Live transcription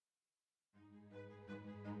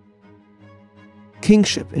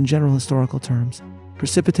kingship, in general historical terms,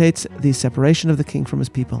 precipitates the separation of the king from his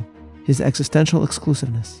people, his existential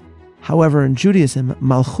exclusiveness. However, in Judaism,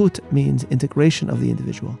 malchut means integration of the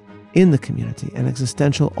individual in the community and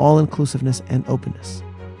existential all-inclusiveness and openness.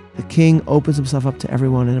 The king opens himself up to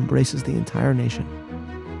everyone and embraces the entire nation.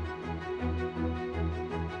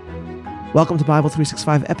 Welcome to Bible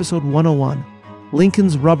 365, episode 101,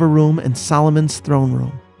 Lincoln's Rubber Room and Solomon's Throne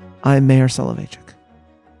Room. I'm Meir Soloveichik.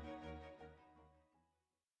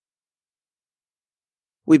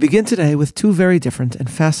 We begin today with two very different and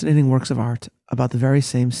fascinating works of art about the very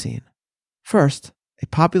same scene. First, a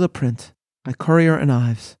popular print by Currier and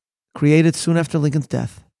Ives, created soon after Lincoln's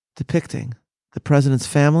death, depicting the president's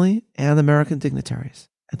family and American dignitaries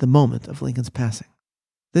at the moment of Lincoln's passing.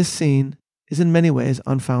 This scene is in many ways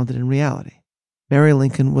unfounded in reality. Mary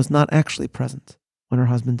Lincoln was not actually present when her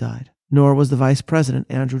husband died, nor was the Vice President,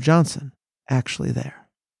 Andrew Johnson, actually there.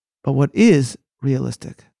 But what is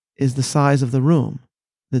realistic is the size of the room,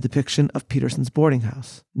 the depiction of Peterson's boarding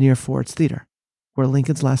house near Ford's Theater, where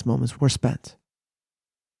Lincoln's last moments were spent.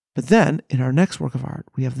 But then, in our next work of art,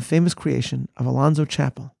 we have the famous creation of Alonzo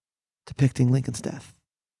Chapel, depicting Lincoln's death.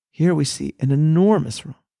 Here we see an enormous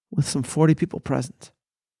room with some 40 people present.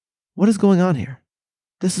 What is going on here?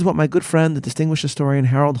 This is what my good friend, the distinguished historian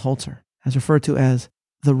Harold Holzer, has referred to as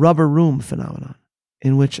the rubber room phenomenon,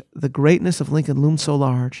 in which the greatness of Lincoln loomed so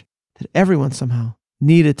large that everyone somehow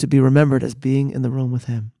needed to be remembered as being in the room with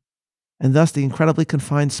him. And thus the incredibly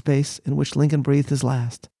confined space in which Lincoln breathed his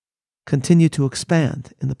last continued to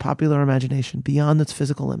expand in the popular imagination beyond its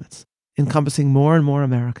physical limits, encompassing more and more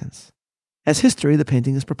Americans. As history, the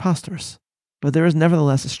painting is preposterous, but there is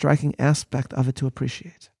nevertheless a striking aspect of it to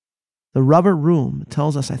appreciate. The rubber room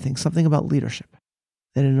tells us, I think, something about leadership,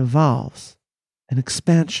 that it involves an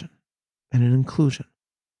expansion and an inclusion.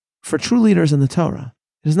 For true leaders in the Torah,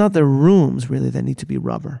 it is not their rooms really that need to be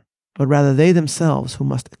rubber, but rather they themselves who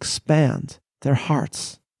must expand their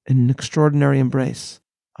hearts in an extraordinary embrace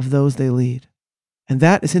of those they lead. And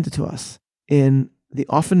that is hinted to us in the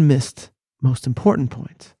often missed, most important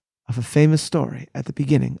point of a famous story at the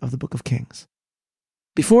beginning of the Book of Kings.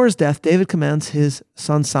 Before his death, David commands his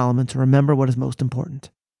son Solomon to remember what is most important.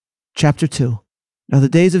 Chapter 2. Now the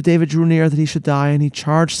days of David drew near that he should die, and he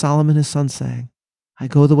charged Solomon his son, saying, I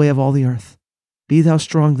go the way of all the earth. Be thou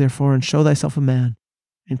strong, therefore, and show thyself a man,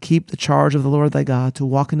 and keep the charge of the Lord thy God, to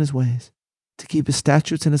walk in his ways, to keep his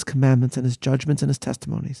statutes and his commandments and his judgments and his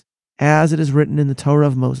testimonies, as it is written in the Torah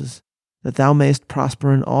of Moses, that thou mayest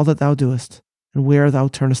prosper in all that thou doest, and where thou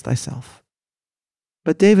turnest thyself.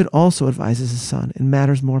 But David also advises his son in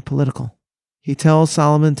matters more political. He tells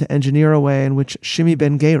Solomon to engineer a way in which Shimi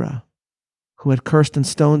ben Gera, who had cursed and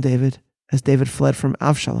stoned David as David fled from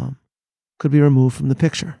Avshalom, could be removed from the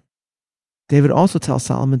picture. David also tells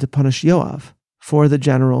Solomon to punish Yoav for the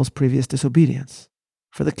general's previous disobedience,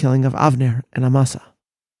 for the killing of Avner and Amasa.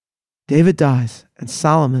 David dies, and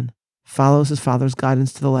Solomon follows his father's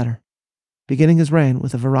guidance to the letter, beginning his reign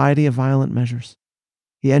with a variety of violent measures.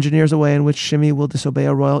 He engineers a way in which Shimi will disobey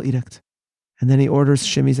a royal edict, and then he orders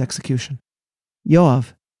Shimi's execution.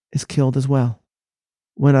 Yoav is killed as well.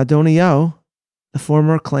 When Adoniyahu, the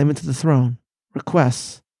former claimant to the throne,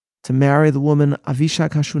 requests to marry the woman Avishag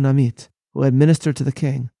HaShunamite, who had ministered to the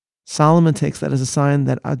king, Solomon takes that as a sign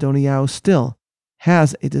that Adoniyahu still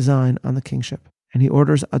has a design on the kingship, and he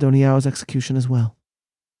orders Adoniyahu's execution as well.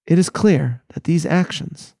 It is clear that these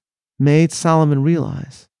actions made Solomon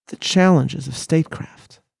realize the challenges of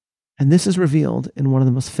statecraft, and this is revealed in one of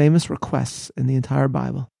the most famous requests in the entire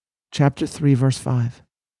Bible, chapter 3, verse 5.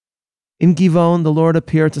 In Givon, the Lord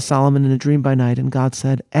appeared to Solomon in a dream by night, and God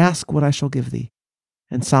said, Ask what I shall give thee.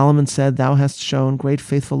 And Solomon said, Thou hast shown great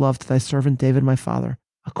faithful love to thy servant David my father,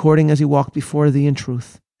 according as he walked before thee in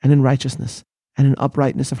truth, and in righteousness, and in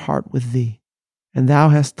uprightness of heart with thee. And thou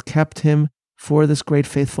hast kept him for this great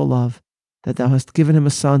faithful love, that thou hast given him a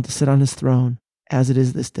son to sit on his throne, as it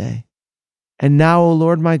is this day. And now, O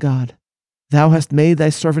Lord my God, thou hast made thy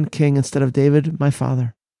servant king instead of David my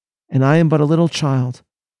father, and I am but a little child.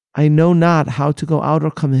 I know not how to go out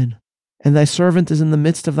or come in, and thy servant is in the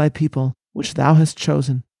midst of thy people, which thou hast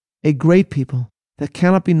chosen, a great people that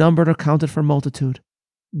cannot be numbered or counted for multitude.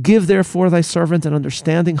 Give therefore thy servant an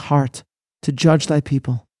understanding heart to judge thy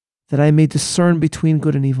people, that I may discern between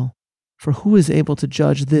good and evil. For who is able to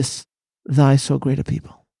judge this, thy so great a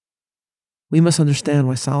people? We must understand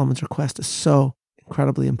why Solomon's request is so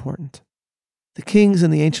incredibly important. The kings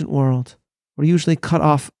in the ancient world were usually cut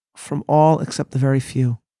off from all except the very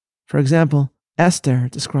few. For example, Esther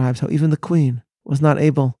describes how even the queen was not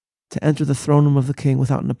able to enter the throne room of the king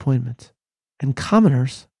without an appointment, and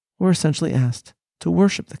commoners were essentially asked to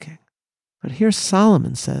worship the king. But here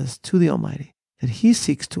Solomon says to the Almighty that he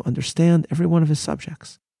seeks to understand every one of his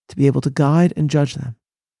subjects, to be able to guide and judge them.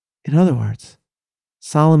 In other words,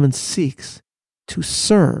 Solomon seeks to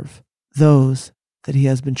serve those that he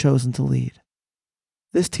has been chosen to lead.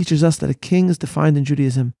 This teaches us that a king is defined in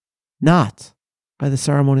Judaism not by the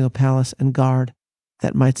ceremonial palace and guard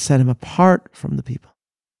that might set him apart from the people,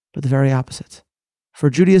 but the very opposite. For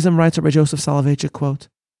Judaism, writes Rabbi Joseph Soloveitchik, quote,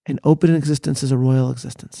 "An open existence is a royal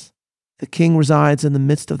existence. The king resides in the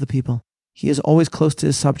midst of the people. He is always close to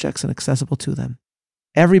his subjects and accessible to them.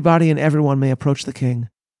 Everybody and everyone may approach the king.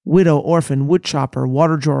 Widow, orphan, woodchopper,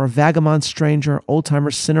 water drawer, vagabond, stranger,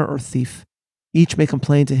 old-timer, sinner, or thief. Each may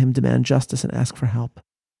complain to him, demand justice, and ask for help."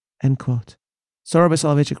 End quote. So Rabbi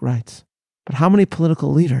Soloveitchik writes, but how many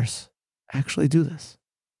political leaders actually do this?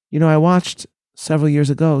 I watched several years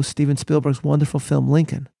ago Steven Spielberg's wonderful film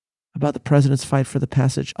Lincoln about the president's fight for the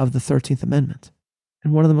passage of the 13th Amendment.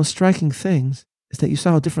 And one of the most striking things is that you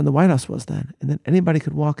saw how different the White House was then, and that anybody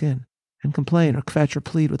could walk in and complain or kvetch or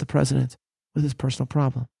plead with the president with his personal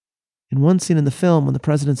problem. In one scene in the film, when the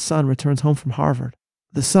president's son returns home from Harvard,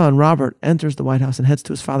 the son, Robert, enters the White House and heads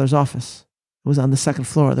to his father's office. It was on the second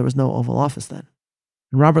floor. There was no Oval Office then.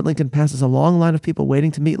 And Robert Lincoln passes a long line of people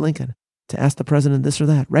waiting to meet Lincoln, to ask the president this or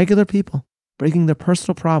that. Regular people, bringing their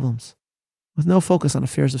personal problems, with no focus on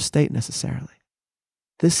affairs of state necessarily.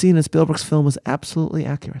 This scene in Spielberg's film was absolutely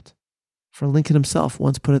accurate. For Lincoln himself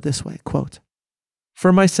once put it this way, quote,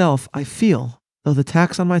 "For myself, I feel, though the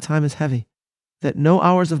tax on my time is heavy, that no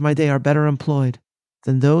hours of my day are better employed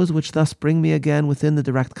than those which thus bring me again within the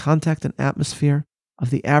direct contact and atmosphere of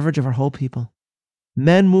the average of our whole people.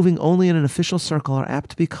 Men moving only in an official circle are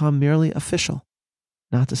apt to become merely official,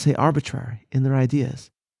 not to say arbitrary, in their ideas,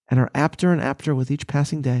 and are apter and apter with each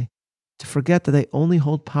passing day to forget that they only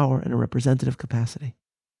hold power in a representative capacity.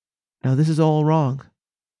 Now this is all wrong.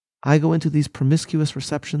 I go into these promiscuous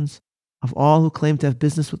receptions of all who claim to have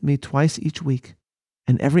business with me twice each week,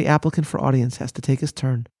 and every applicant for audience has to take his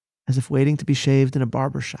turn, as if waiting to be shaved in a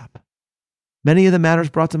barber shop. Many of the matters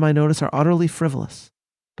brought to my notice are utterly frivolous,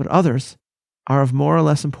 but others are of more or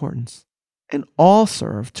less importance, and all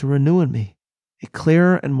serve to renew in me a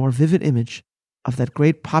clearer and more vivid image of that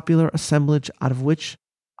great popular assemblage out of which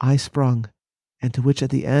I sprung, and to which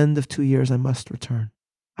at the end of 2 years I must return.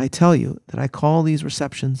 I tell you that I call these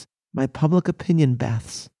receptions my public opinion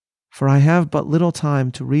baths, for I have but little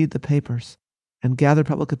time to read the papers and gather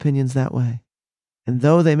public opinions that way. And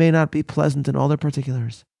though they may not be pleasant in all their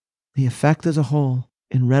particulars, the effect as a whole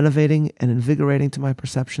in renovating and invigorating to my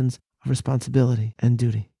perceptions of responsibility and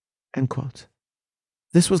duty." End quote.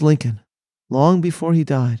 This was Lincoln. Long before he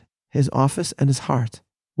died, his office and his heart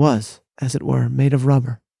was, as it were, made of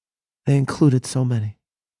rubber. They included so many.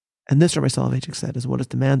 And this, Rabbi Soloveitchik said, is what is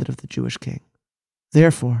demanded of the Jewish king.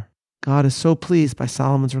 Therefore, God is so pleased by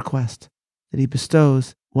Solomon's request that he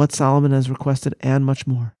bestows what Solomon has requested and much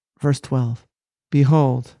more. Verse 12,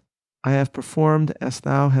 "Behold, I have performed as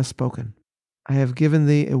thou hast spoken. I have given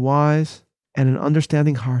thee a wise and an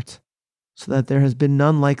understanding heart, so that there has been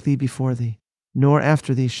none like thee before thee, nor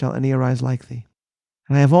after thee shall any arise like thee.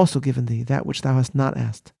 And I have also given thee that which thou hast not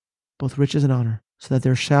asked, both riches and honor, so that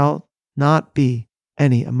there shall not be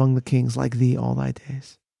any among the kings like thee all thy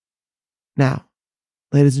days." Now,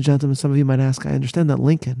 ladies and gentlemen, some of you might ask, I understand that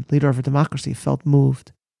Lincoln, leader of a democracy, felt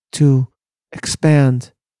moved to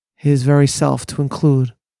expand his very self to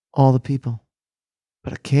include all the people.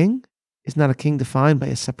 But a king is not a king defined by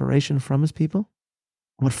a separation from his people.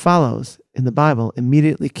 What follows in the Bible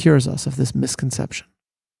immediately cures us of this misconception.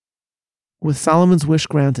 With Solomon's wish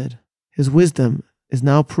granted, his wisdom is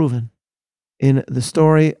now proven in the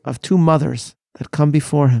story of two mothers that come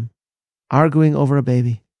before him, arguing over a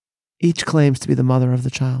baby. Each claims to be the mother of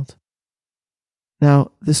the child.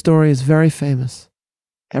 Now, this story is very famous.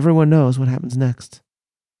 Everyone knows what happens next.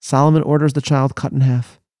 Solomon orders the child cut in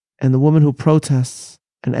half, and the woman who protests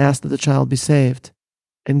and asks that the child be saved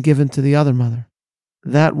and given to the other mother.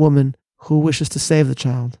 That woman who wishes to save the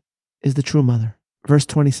child is the true mother. Verse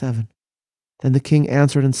 27. Then the king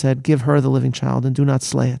answered and said, "Give her the living child, and do not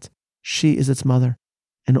slay it. She is its mother."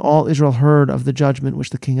 And all Israel heard of the judgment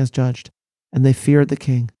which the king has judged, and they feared the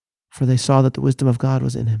king, for they saw that the wisdom of God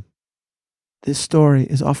was in him. This story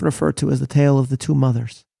is often referred to as the tale of the two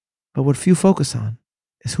mothers, but what few focus on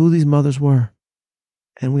is who these mothers were.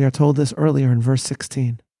 And we are told this earlier in verse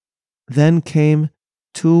 16. Then came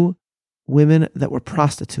two women that were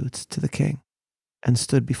prostitutes to the king and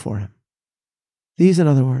stood before him. These, in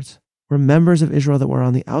other words, were members of Israel that were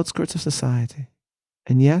on the outskirts of society,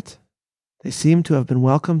 and yet they seem to have been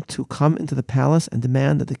welcomed to come into the palace and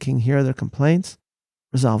demand that the king hear their complaints,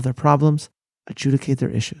 resolve their problems, adjudicate their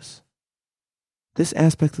issues. This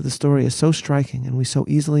aspect of the story is so striking and we so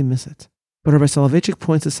easily miss it. But Rabbi Soloveitchik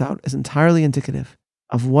points this out as entirely indicative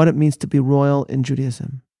of what it means to be royal in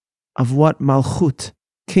Judaism, of what malchut,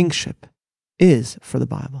 kingship, is for the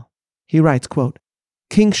Bible. He writes, quote,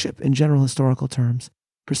 "Kingship, in general historical terms,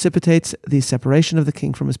 precipitates the separation of the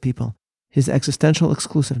king from his people, his existential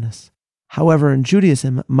exclusiveness. However, in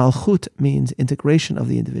Judaism, malchut means integration of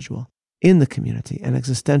the individual in the community and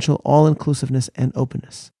existential all-inclusiveness and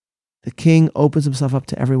openness. The king opens himself up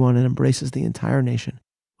to everyone and embraces the entire nation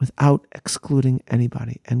without excluding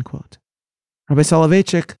anybody," end quote. Rabbi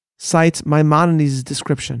Soloveitchik cites Maimonides'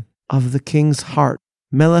 description of the king's heart,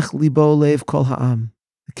 Melech libo lev kol ha'am.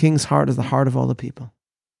 The king's heart is the heart of all the people.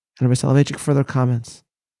 And Rabbi Soloveitchik further comments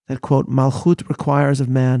that, quote, "Malchut requires of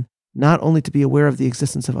man not only to be aware of the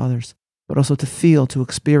existence of others, but also to feel, to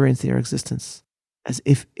experience their existence as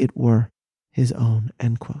if it were his own,"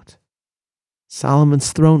 end quote.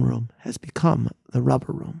 Solomon's throne room has become the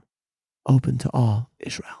rubber room, open to all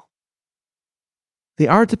Israel. The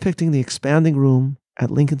art depicting the expanding room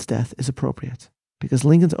at Lincoln's death is appropriate because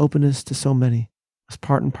Lincoln's openness to so many was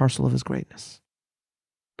part and parcel of his greatness.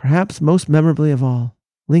 Perhaps most memorably of all,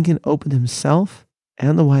 Lincoln opened himself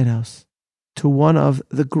and the White House to one of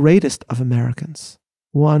the greatest of Americans,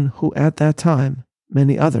 one who at that time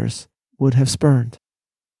many others would have spurned.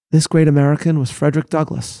 This great American was Frederick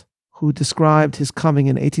Douglass, who described his coming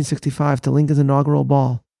in 1865 to Lincoln's inaugural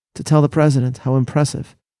ball to tell the president how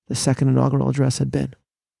impressive the second inaugural address had been.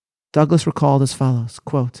 Douglass recalled as follows,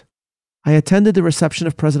 quote, "I attended the reception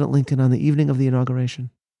of President Lincoln on the evening of the inauguration.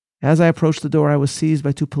 As I approached the door, I was seized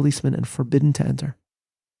by 2 policemen and forbidden to enter.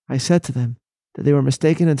 I said to them that they were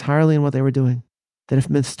mistaken entirely in what they were doing, that if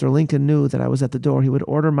Mr. Lincoln knew that I was at the door, he would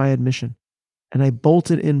order my admission, and I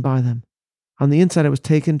bolted in by them. On the inside, I was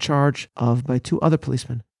taken charge of by 2 other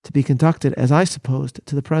policemen to be conducted, as I supposed,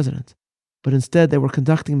 to the president, but instead they were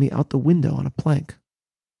conducting me out the window on a plank.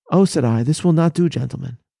 'Oh,' said I, 'this will not do,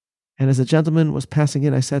 gentlemen.' And as the gentleman was passing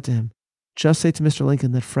in, I said to him, 'Just say to Mr.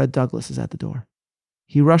 Lincoln that Fred Douglass is at the door.'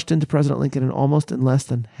 He rushed into President Lincoln, and almost in less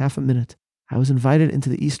than half a minute, I was invited into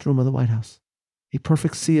the East Room of the White House. A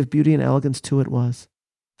perfect sea of beauty and elegance, too, it was.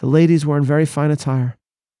 The ladies were in very fine attire,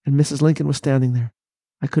 and Mrs. Lincoln was standing there.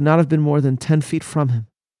 I could not have been more than 10 feet from him.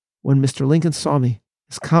 When Mr. Lincoln saw me,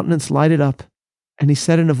 his countenance lighted up, and he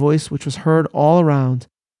said in a voice which was heard all around,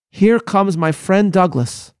 'Here comes my friend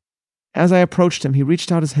Douglass.' As I approached him, he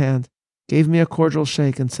reached out his hand, gave me a cordial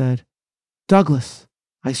shake, and said, 'Douglass,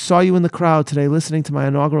 I saw you in the crowd today listening to my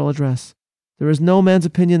inaugural address. There is no man's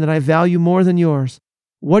opinion that I value more than yours.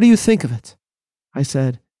 What do you think of it?' I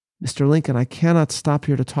said, 'Mr. Lincoln, I cannot stop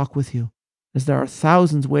here to talk with you, as there are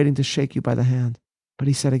thousands waiting to shake you by the hand.' But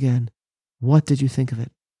he said again, 'What did you think of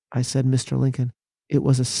it?' I said, 'Mr. Lincoln, it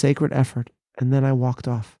was a sacred effort,' and then I walked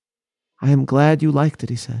off. 'I am glad you liked it,'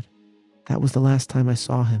 he said. That was the last time I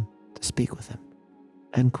saw him to speak with him."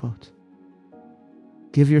 End quote.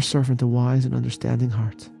 Give your servant a wise and understanding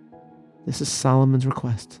heart. This is Solomon's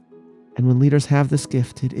request. And when leaders have this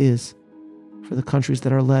gift, it is, for the countries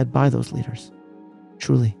that are led by those leaders,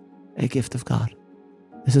 truly a gift of God.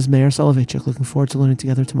 This is Meir Soloveitchik, looking forward to learning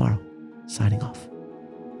together tomorrow. Signing off.